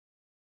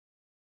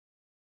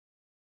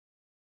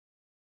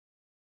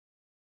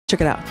Check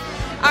it out.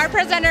 Our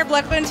presenter,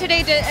 Brooklyn,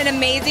 today did an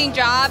amazing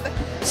job.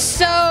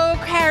 So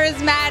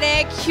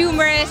charismatic,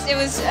 humorous. It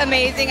was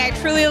amazing. I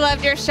truly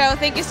loved your show.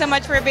 Thank you so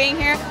much for being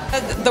here.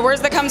 The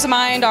words that come to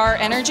mind are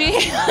energy.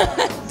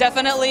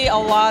 Definitely a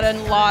lot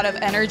of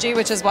energy,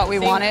 which is what we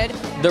wanted.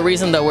 The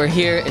reason that we're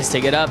here is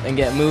to get up and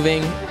get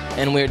moving,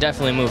 and we're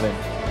definitely moving.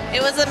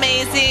 It was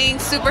amazing,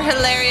 super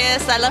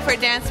hilarious. I love her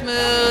dance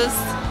moves.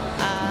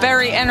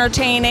 Very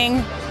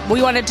entertaining.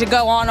 We wanted to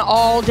go on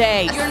all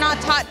day. You're not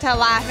taught to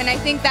laugh, and I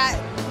think that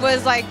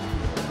was like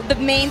the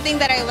main thing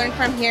that I learned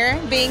from here,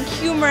 being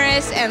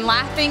humorous and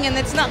laughing, and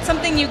it's not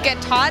something you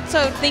get taught,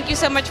 so thank you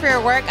so much for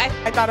your work. I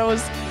thought it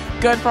was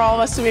good for all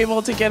of us to be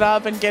able to get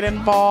up and get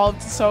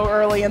involved so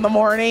early in the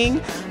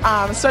morning,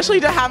 especially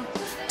to have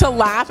to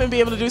laugh and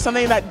be able to do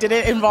something that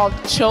didn't involve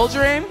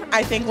children,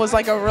 I think was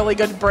like a really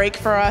good break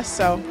for us.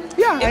 So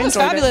yeah, it was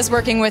fabulous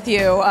working with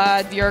you.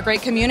 You're a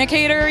great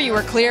communicator. You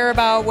were clear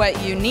about what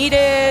you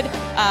needed.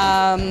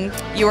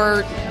 You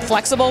were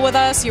flexible with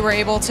us. You were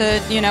able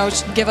to,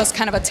 give us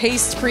kind of a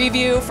taste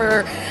preview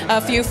for a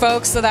few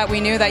folks so that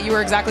we knew that you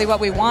were exactly what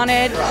we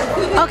wanted.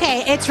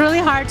 Okay, it's really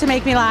hard to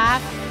make me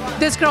laugh.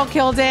 This girl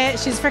killed it.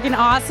 She's freaking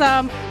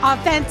awesome,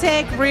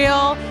 authentic,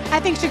 real. I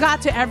think she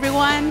got to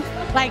everyone.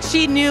 Like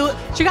she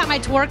got my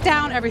twerk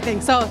down,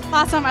 everything. So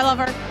awesome, I love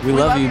her. We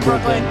love you,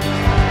 Brooklyn.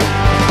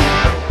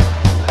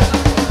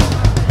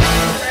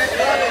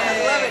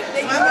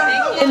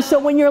 And so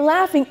when you're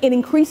laughing, it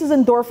increases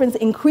endorphins,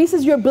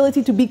 increases your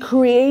ability to be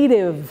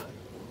creative.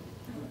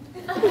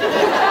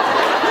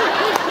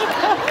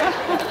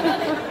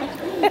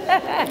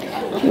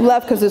 You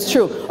laugh because it's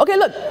true. Okay,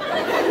 look.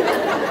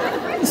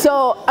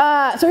 So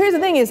here's the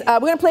thing is,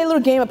 we're going to play a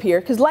little game up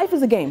here, because life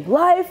is a game.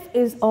 Life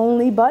is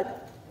only but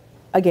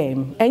a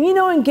game. And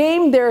in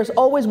game, there's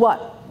always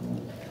what?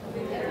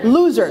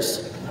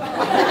 Losers.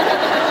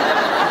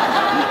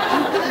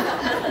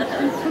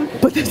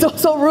 But there's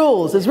also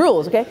rules. There's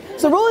rules, okay?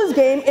 So the rule of this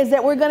game is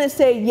that we're going to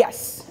say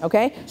yes,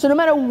 okay? So no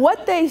matter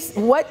what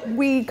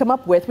we come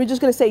up with, we're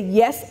just going to say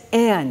yes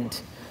and,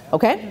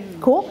 okay?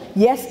 Cool?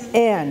 Yes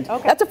and.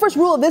 Okay. That's the first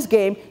rule of this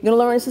game. You're going to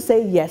learn is to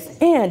say yes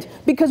and,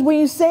 because when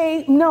you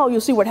say no,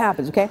 you'll see what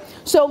happens, okay?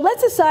 So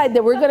let's decide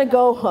that we're going to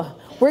go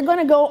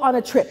on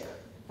a trip.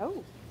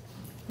 Oh,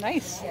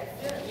 nice.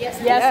 Yes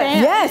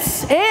and.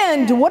 Yes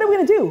and. What are we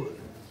going to do?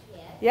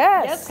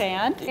 Yes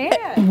and.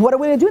 What are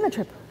we going to do on the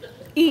trip?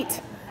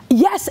 Eat.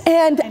 Yes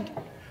and.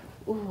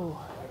 Ooh.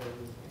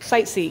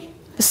 Sightsee.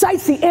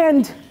 Sightsee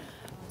and.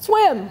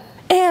 Swim.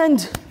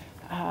 And.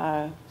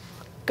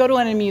 Go to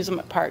an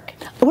amusement park.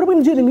 What are we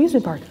going to do at the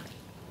amusement park?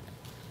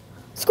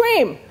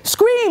 Scream.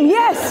 Scream,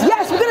 yes,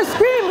 we're going to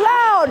scream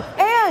loud.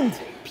 And.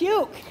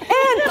 Puke.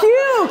 And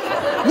puke.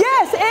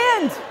 Yes,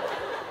 and.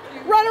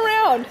 Run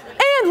around.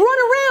 And run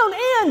around,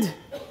 and.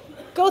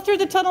 Go through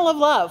the tunnel of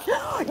love.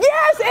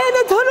 Yes, and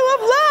the tunnel of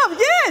love,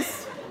 yes.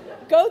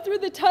 Go through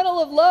the tunnel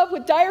of love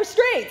with Dire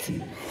Straits.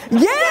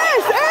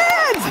 Yes,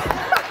 and.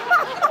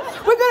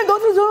 We're going to go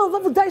through the tunnel of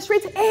love with Dire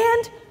Straits,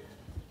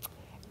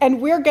 and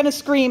we're going to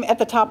scream at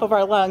the top of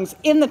our lungs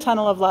in the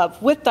tunnel of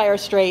love with Dire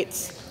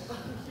Straits.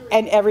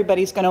 And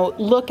everybody's going to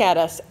look at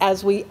us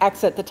as we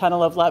exit the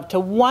tunnel of love to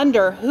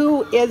wonder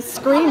who is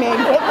screaming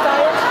with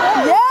Dire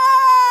Straits.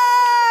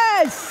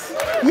 Yes!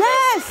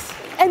 Yes!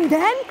 And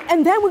then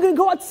we're going to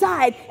go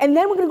outside. And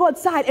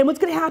what's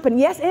going to happen?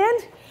 Yes,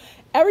 and?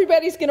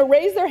 Everybody's going to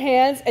raise their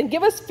hands and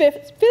give us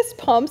fist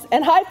pumps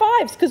and high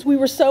fives because we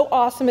were so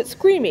awesome at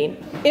screaming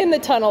in the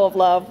tunnel of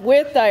love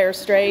with Dire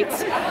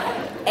Straits.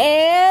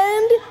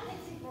 And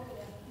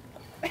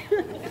I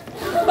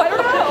don't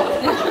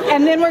know.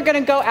 And then we're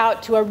going to go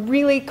out to a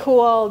really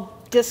cool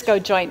disco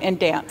joint and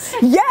dance.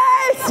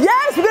 Yes,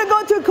 we're going to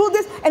go to a cool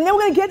disco, and then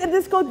we're going to get a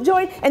disco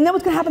joint, and then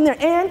what's going to happen there?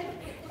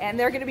 And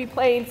they're going to be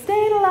playing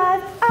Staying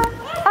Alive,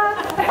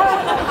 Stay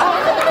alive,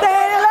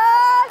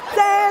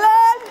 stay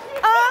alive,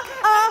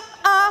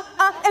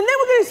 and then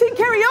we're going to sing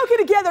karaoke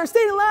together.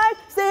 Stay alive,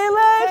 stay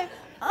alive,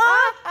 stay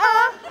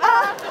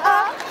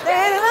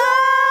alive.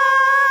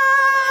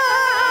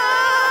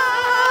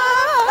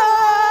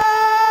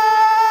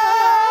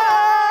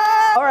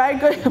 All right,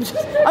 good. I'm just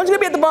going to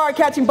be at the bar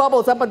catching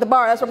bubbles up at the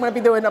bar. That's what I'm going to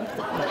be doing.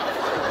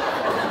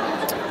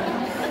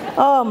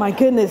 Oh my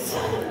goodness.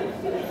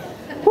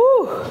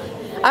 Whew.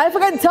 I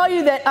forgot to tell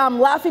you that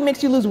laughing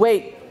makes you lose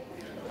weight.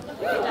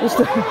 Woo!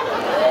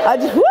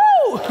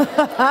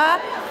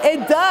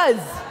 It does.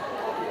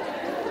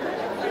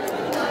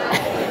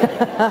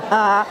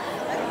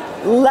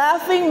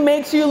 Laughing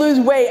makes you lose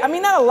weight. I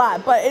mean, not a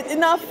lot, but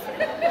enough.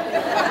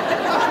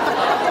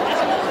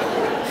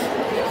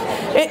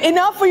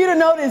 Enough for you to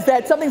notice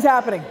that something's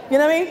happening. You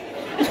know what I mean?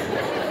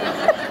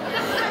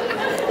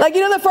 Like,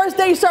 the first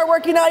day you start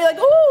working out, you're like,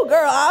 ooh,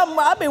 girl,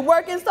 I've been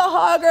working so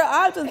hard, girl.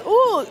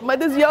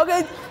 This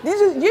yoga,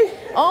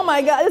 oh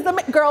my God,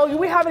 girl,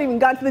 we haven't even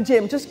gotten to the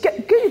gym. Just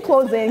get your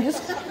clothes in.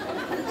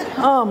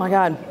 Oh my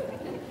God.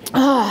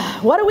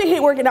 Why do we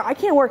hate working out? I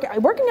can't work.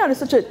 Working out is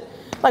such a,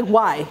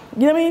 why?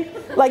 You know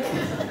what I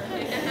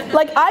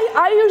mean?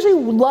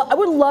 I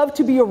would love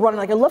to be a runner.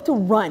 I love to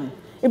run.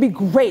 it'd be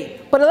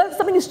great. But unless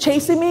something is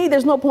chasing me,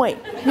 there's no point.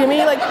 You know what I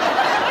mean? Like,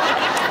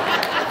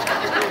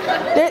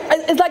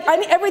 it's like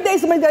every day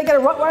somebody's got a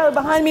Rottweiler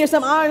behind me or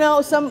something. I don't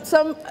know,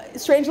 some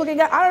strange looking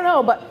guy. I don't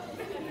know, but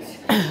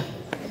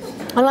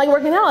I like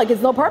working out. Like,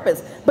 it's no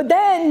purpose. But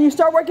then you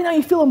start working out,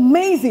 you feel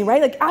amazing,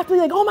 right? Like after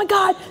you're like, oh my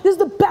God, this is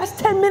the best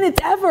 10 minutes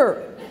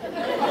ever.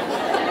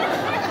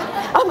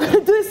 I'm gonna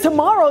do this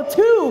tomorrow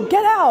too.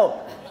 Get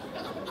out.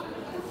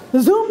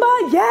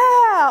 Zumba?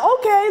 Yeah.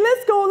 Okay,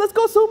 let's go. Let's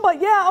go Zumba.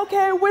 Yeah.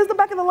 Okay. Where's the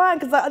back of the line?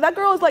 Because that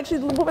girl is like,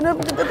 she's right?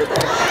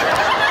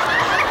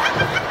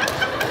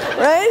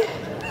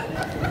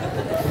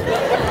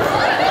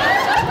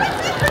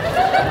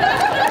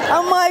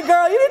 I'm like,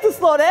 girl, you need to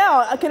slow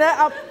down.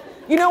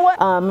 You know what?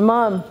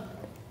 Mom,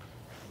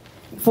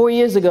 4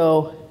 years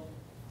ago.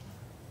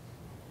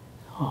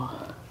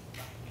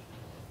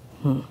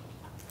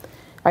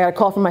 I got a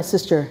call from my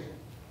sister.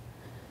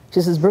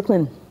 She says,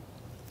 Brooklyn,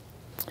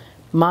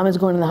 Mom is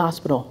going to the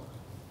hospital.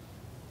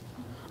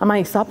 I'm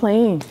like, stop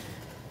playing.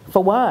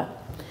 For what?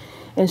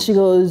 And she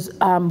goes,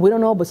 we don't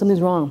know, but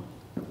something's wrong.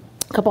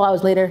 A couple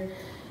hours later,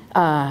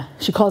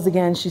 she calls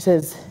again. She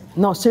says,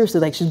 no, seriously,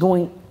 like she's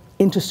going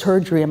into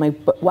surgery. I'm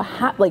like, but what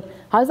like,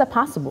 how is that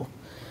possible?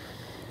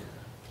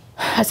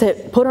 I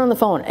said, put her on the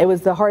phone. It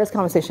was the hardest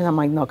conversation. I'm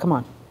like, no, come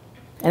on.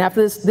 And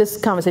after this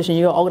conversation,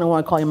 you're all gonna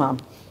wanna call your mom.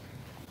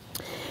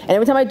 And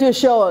every time I do a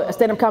show, a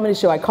stand-up comedy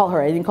show, I call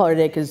her. I didn't call her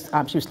today because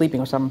she was sleeping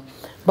or something.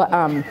 But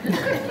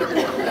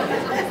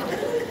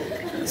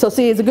so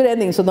see, it's a good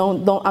ending. So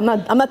don't. I'm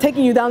not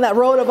taking you down that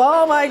road of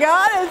oh my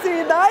God, I see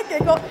you die. I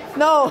can't go.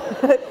 No,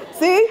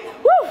 see,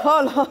 woo,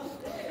 oh no,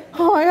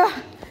 oh my God,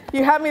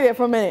 you had me there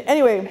for a minute.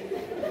 Anyway,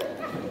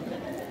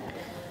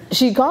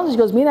 she calls and she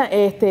goes, Mira,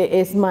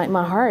 it's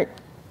my heart.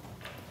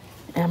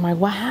 And I'm like,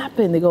 what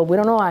happened? They go, we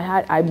don't know.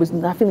 I was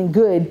not feeling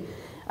good.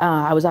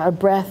 I was out of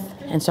breath,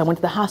 and so I went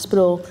to the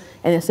hospital,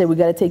 and they said, we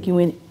got to take you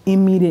in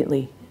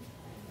immediately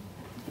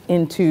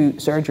into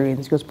surgery.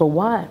 And she goes, but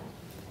what?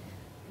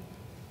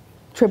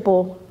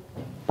 Triple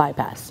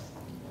bypass.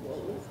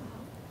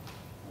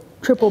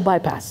 Triple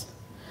bypass.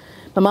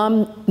 My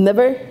mom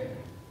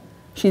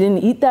she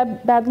didn't eat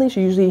that badly.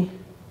 She usually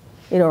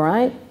ate all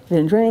right,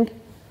 didn't drink,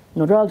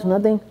 no drugs,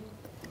 nothing.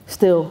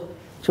 Still,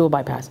 triple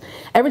bypass.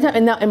 Every time,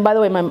 and by the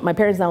way, my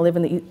parents now live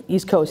in the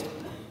East Coast.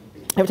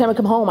 Every time I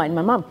come home, my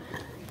mom,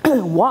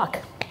 walk,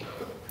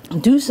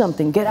 do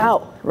something, get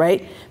out,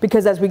 right?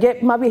 Because as we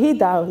get más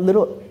viejita, a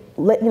little,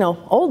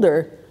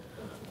 older,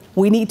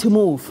 we need to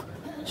move.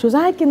 She was,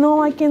 I can no.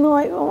 I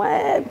go,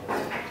 what?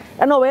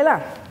 A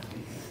novela.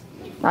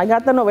 I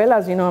got the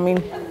novelas, I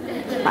mean,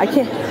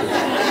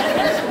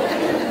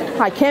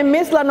 I can't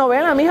miss la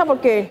novela, mija,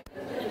 porque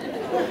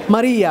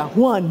Maria,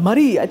 Juan,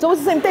 Maria. It's always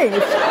the same thing.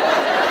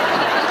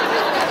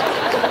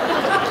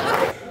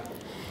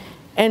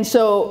 And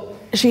so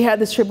she had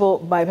this triple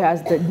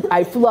bypass that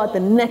I flew out the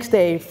next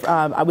day.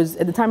 At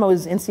the time I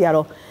was in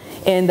Seattle,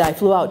 and I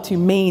flew out to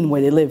Maine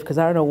where they live because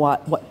I don't know I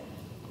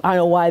don't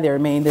know why they're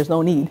in Maine. There's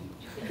no need.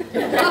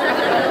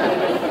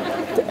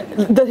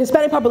 The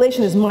Hispanic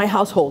population is my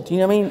household. You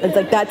know what I mean? It's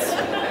like that's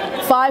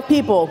 5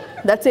 people.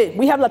 That's it.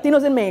 We have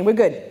Latinos in Maine. We're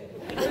good.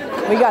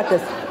 We got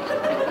this.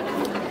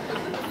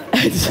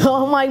 So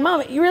I'm like,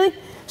 Mom, you really?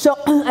 So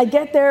I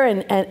get there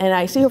and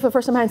I see her for the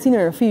first time. I hadn't seen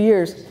her in a few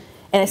years.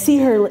 And I see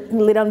her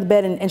lay down in the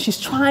bed, and she's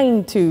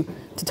trying to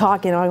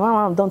talk, and I'm like,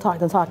 Mom, don't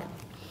talk.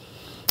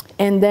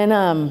 And then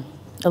a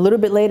little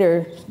bit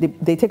later,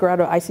 they take her out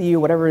of ICU,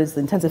 whatever it is,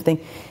 the intensive thing.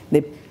 They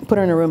put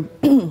her in a room,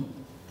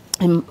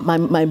 and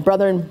my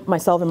brother and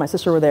myself and my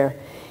sister were there.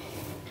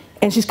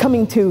 And she's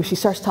coming to, she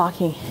starts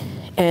talking,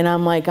 and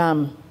I'm like,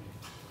 Mom,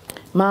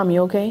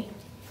 you okay?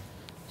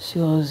 She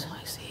goes,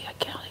 I see, I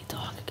can't really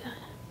talk again.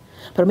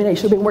 But I mean, you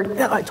should have been working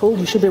out. I told you,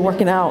 you should have been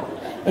working out.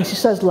 And she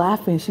starts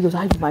laughing. She goes,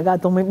 oh my God,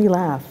 don't make me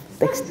laugh.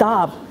 Like,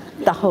 stop.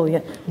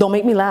 Don't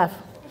make me laugh.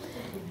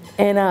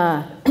 And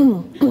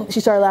she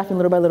started laughing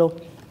little by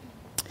little.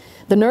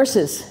 The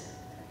nurses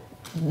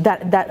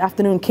that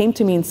afternoon came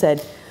to me and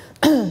said,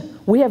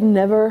 we have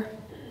never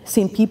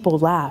seen people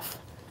laugh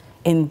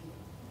in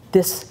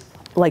this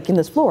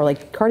floor.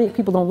 Like, cardiac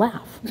people don't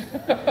laugh.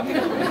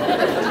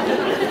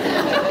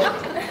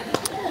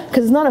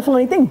 Because it's not a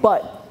funny thing,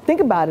 but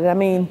think about it. I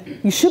mean,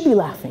 you should be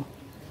laughing.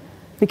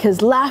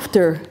 Because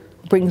laughter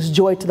brings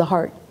joy to the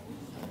heart.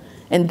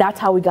 And that's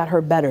how we got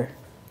her better.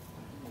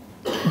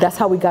 That's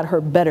how we got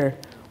her better,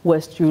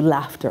 was through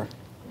laughter.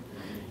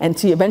 And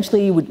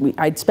eventually,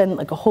 I'd spend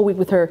like a whole week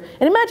with her.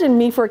 And imagine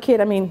me for a kid,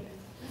 I mean.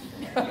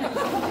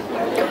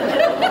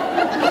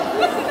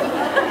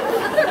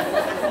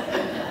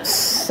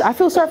 I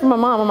feel sorry for my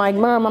mom. I'm like,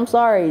 Mom, I'm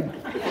sorry.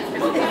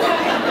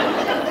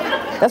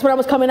 That's when I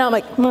was coming out, I'm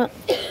like, Mom.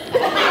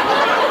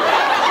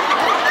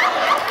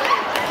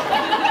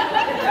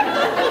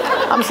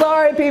 I'm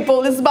sorry,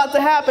 people, this is about to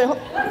happen.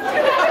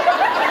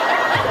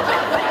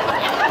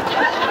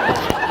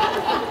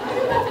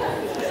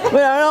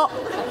 But I don't know.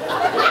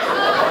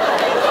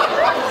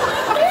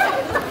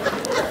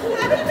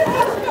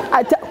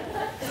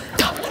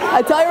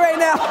 I tell you right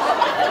now,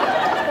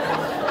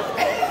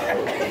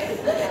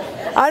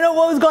 I I know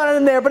what was going on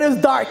in there, but it was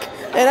dark,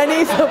 and I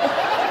need some.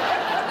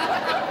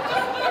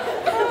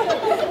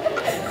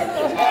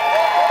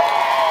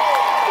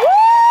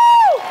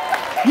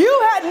 Woo!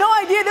 You had no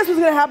idea this was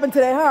going to happen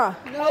today, huh?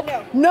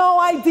 No.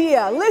 No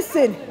idea.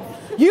 Listen,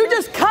 you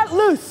just cut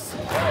loose.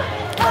 Hands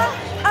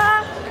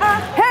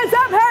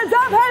up, hands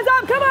up, hands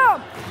up. Come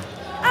on.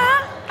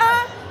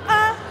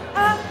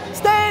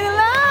 Staying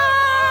alive.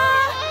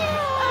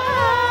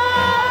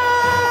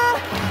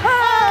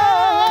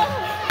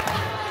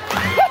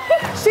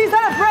 She's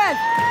not a friend.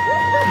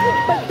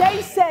 But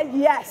they said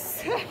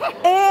yes.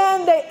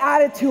 And they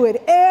added to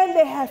it. And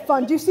they had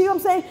fun. Do you see what I'm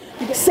saying?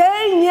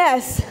 Saying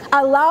yes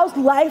allows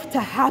life to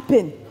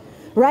happen.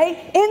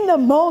 Right? In the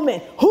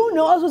moment. Who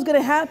knows what's going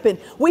to happen?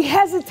 We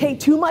hesitate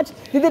too much.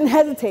 They didn't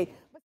hesitate.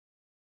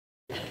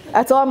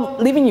 That's all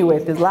I'm leaving you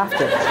with is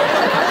laughter.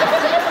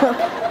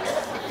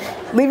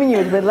 Leaving you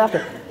with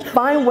laughter.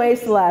 Find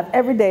ways to laugh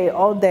every day,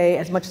 all day,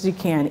 as much as you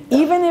can.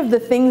 Even if the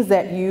things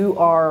that you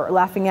are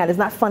laughing at is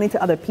not funny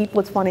to other people,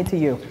 it's funny to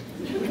you.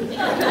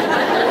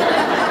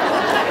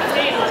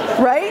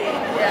 Right?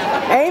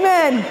 Yeah.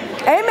 Amen.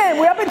 Amen.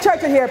 We're up in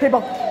church in here,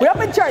 people. We're up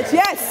in church.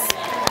 Yes.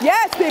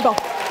 Yes, people.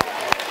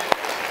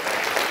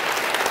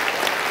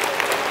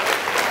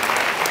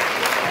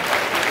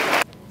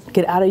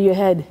 Get out of your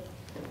head.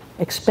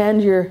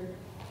 Expand your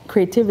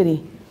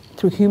creativity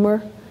through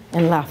humor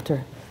and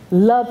laughter.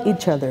 Love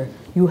each other.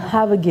 You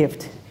have a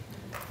gift.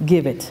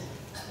 Give it.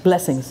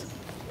 Blessings.